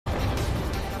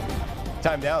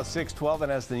Time now, 6:12,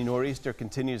 and as the nor'easter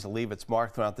continues to leave its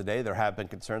mark throughout the day, there have been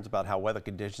concerns about how weather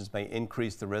conditions may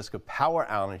increase the risk of power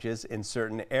outages in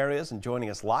certain areas. And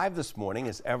joining us live this morning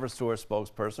is Eversource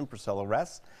spokesperson Priscilla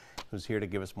Ress, who's here to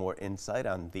give us more insight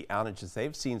on the outages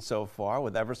they've seen so far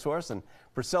with Eversource. And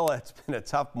Priscilla, it's been a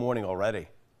tough morning already.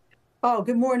 Oh,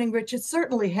 good morning, Rich. It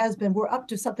certainly has been. We're up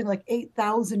to something like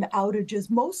 8,000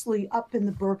 outages, mostly up in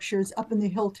the Berkshires, up in the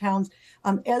hill towns,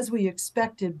 as we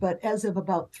expected. But as of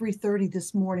about 3:30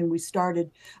 this morning, we started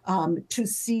to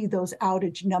see those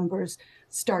outage numbers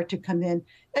start to come in.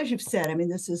 As you've said, I mean,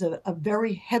 this is a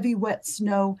very heavy, wet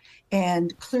snow,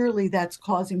 and clearly that's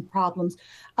causing problems.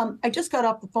 I just got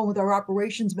off the phone with our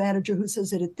operations manager, who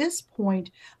says that at this point,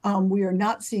 we are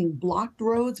not seeing blocked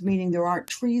roads, meaning there aren't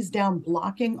trees down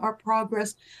blocking our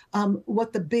progress.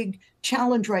 What the big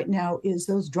challenge right now is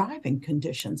those driving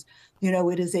conditions. You know,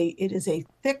 it is a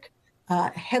thick,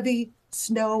 heavy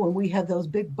snow, and we have those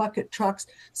big bucket trucks.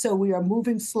 So we are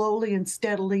moving slowly and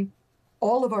steadily.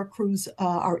 All of our crews,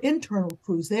 our internal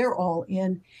crews, they're all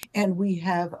in, and we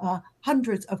have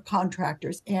hundreds of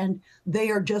contractors, and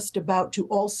they are just about to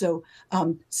also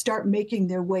start making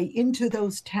their way into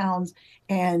those towns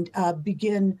and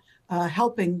begin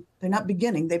helping. They're not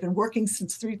beginning. They've been working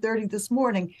since 3:30 this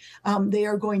morning. They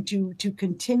are going to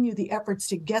continue the efforts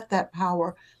to get that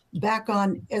power back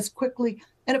on as quickly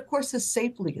and, of course, as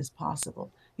safely as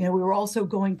possible. You know, we were also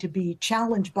going to be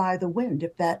challenged by the wind.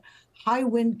 If that high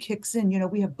wind kicks in, you know,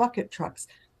 we have bucket trucks,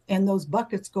 and those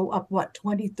buckets go up, what,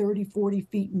 20, 30, 40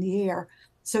 feet in the air.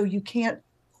 So you can't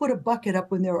put a bucket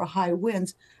up when there are high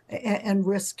winds and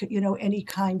risk, you know, any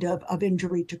kind of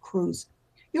injury to crews.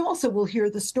 You also will hear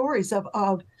the stories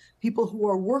of people who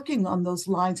are working on those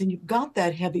lines, and you've got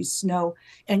that heavy snow,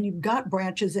 and you've got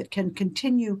branches that can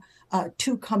continue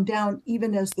to come down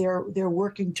even as they're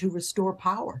working to restore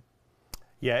power.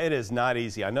 Yeah, it is not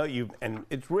easy. I know and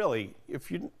it's really, if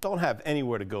you don't have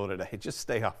anywhere to go today, just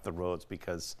stay off the roads,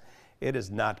 because it is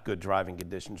not good driving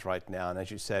conditions right now. And as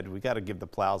you said, we got to give the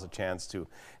plows a chance to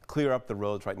clear up the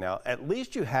roads right now. At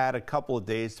least you had a couple of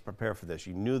days to prepare for this.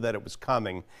 You knew that it was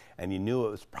coming, and you knew it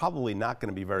was probably not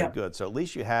going to be very good. So at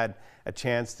least you had a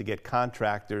chance to get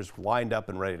contractors lined up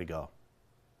and ready to go.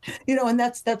 You know, and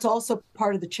that's also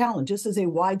part of the challenge. This is a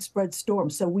widespread storm,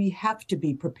 so we have to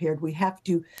be prepared. We have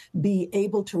to be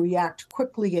able to react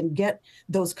quickly and get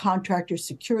those contractors,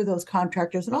 secure those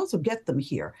contractors, and also get them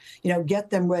here, you know,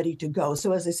 get them ready to go.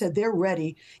 So as I said, they're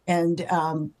ready, and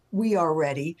we are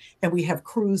ready, and we have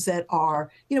crews that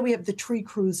are, you know, we have the tree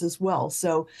crews as well.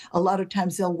 So a lot of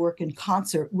times they'll work in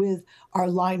concert with our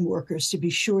line workers to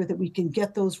be sure that we can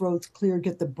get those roads clear,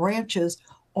 get the branches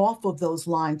off of those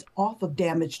lines, off of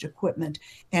damaged equipment.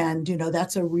 And, you know,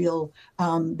 that's a real,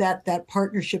 that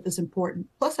partnership is important.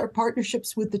 Plus our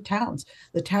partnerships with the towns.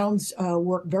 The towns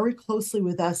work very closely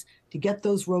with us to get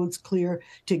those roads clear,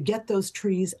 to get those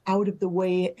trees out of the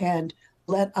way, and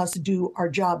let us do our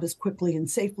job as quickly and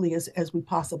safely as we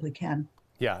possibly can.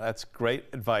 Yeah, that's great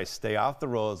advice. Stay off the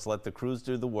roads, let the crews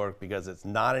do the work, because it's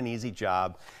not an easy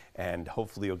job, and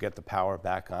hopefully you'll get the power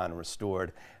back on and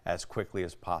restored as quickly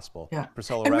as possible. Yeah.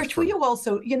 Priscilla And Ress, Rich, will you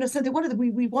also, you know, something,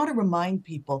 we want to remind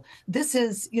people, this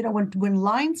is, you know, when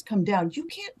lines come down, you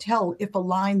can't tell if a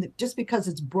line that just because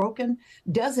it's broken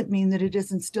doesn't mean that it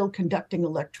isn't still conducting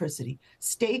electricity.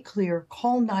 Stay clear,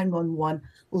 call 911,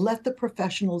 let the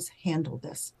professionals handle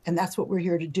this. And that's what we're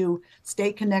here to do.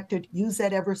 Stay connected, use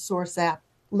that Eversource app.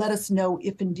 Let us know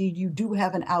if indeed you do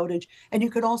have an outage, and you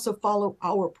can also follow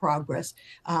our progress.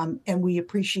 And we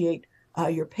appreciate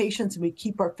your patience, and we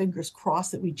keep our fingers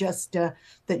crossed that we just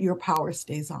that your power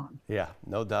stays on. Yeah,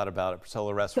 no doubt about it.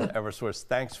 Priscilla Ress from Eversource,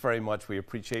 thanks very much. We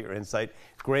appreciate your insight.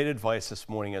 Great advice this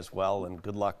morning as well, and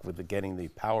good luck with getting the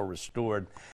power restored.